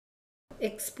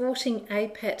exporting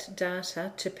aPAT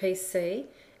data to PC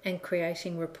and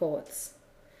creating reports.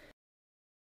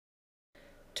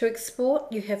 To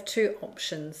export, you have two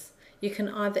options. You can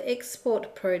either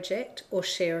export project or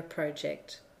share a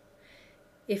project.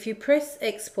 If you press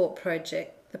Export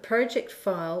Project, the project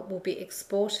file will be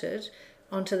exported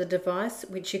onto the device,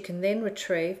 which you can then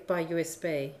retrieve by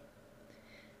USB.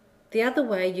 The other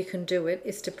way you can do it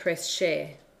is to press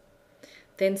Share.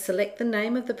 Then select the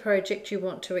name of the project you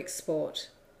want to export.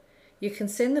 You can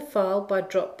send the file by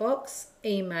Dropbox,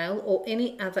 email, or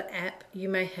any other app you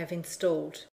may have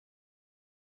installed.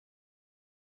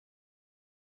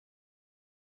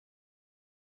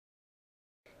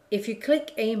 If you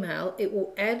click Email, it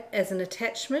will add as an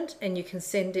attachment and you can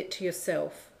send it to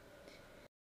yourself.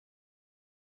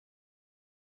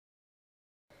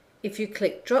 If you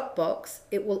click Dropbox,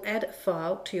 it will add a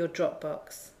file to your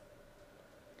Dropbox.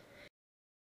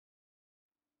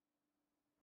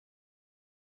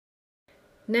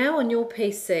 Now on your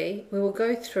PC, we will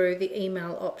go through the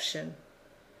email option.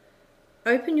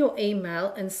 Open your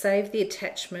email and save the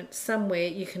attachment somewhere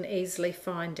you can easily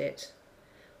find it.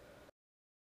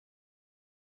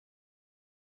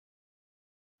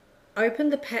 Open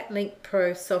the PatLink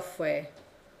Pro software.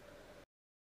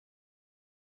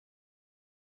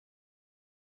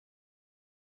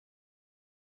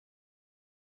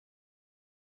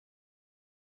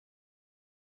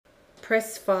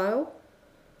 Press File,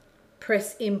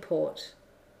 press Import.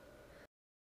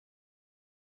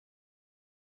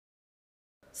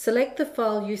 Select the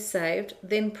file you saved,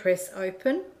 then press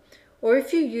Open, or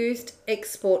if you used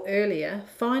Export earlier,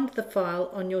 find the file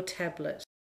on your tablet.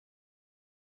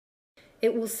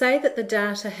 It will say that the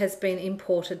data has been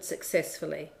imported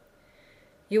successfully.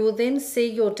 You will then see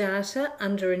your data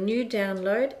under a new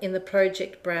download in the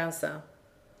project browser.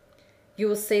 You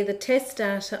will see the test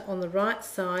data on the right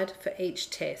side for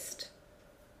each test.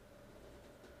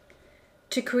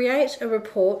 To create a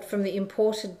report from the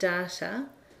imported data,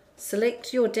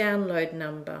 select your download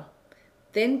number,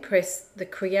 then press the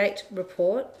Create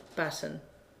Report button.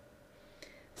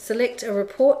 Select a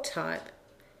report type.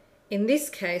 In this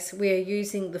case, we are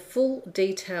using the Full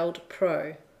Detailed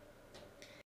Pro.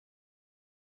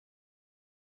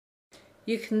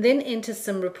 You can then enter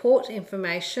some report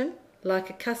information like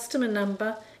a customer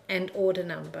number and order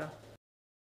number.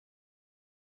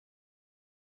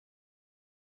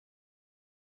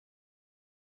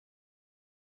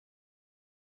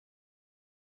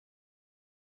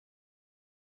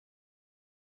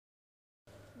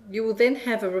 You will then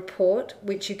have a report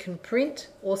which you can print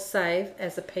or save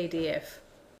as a PDF.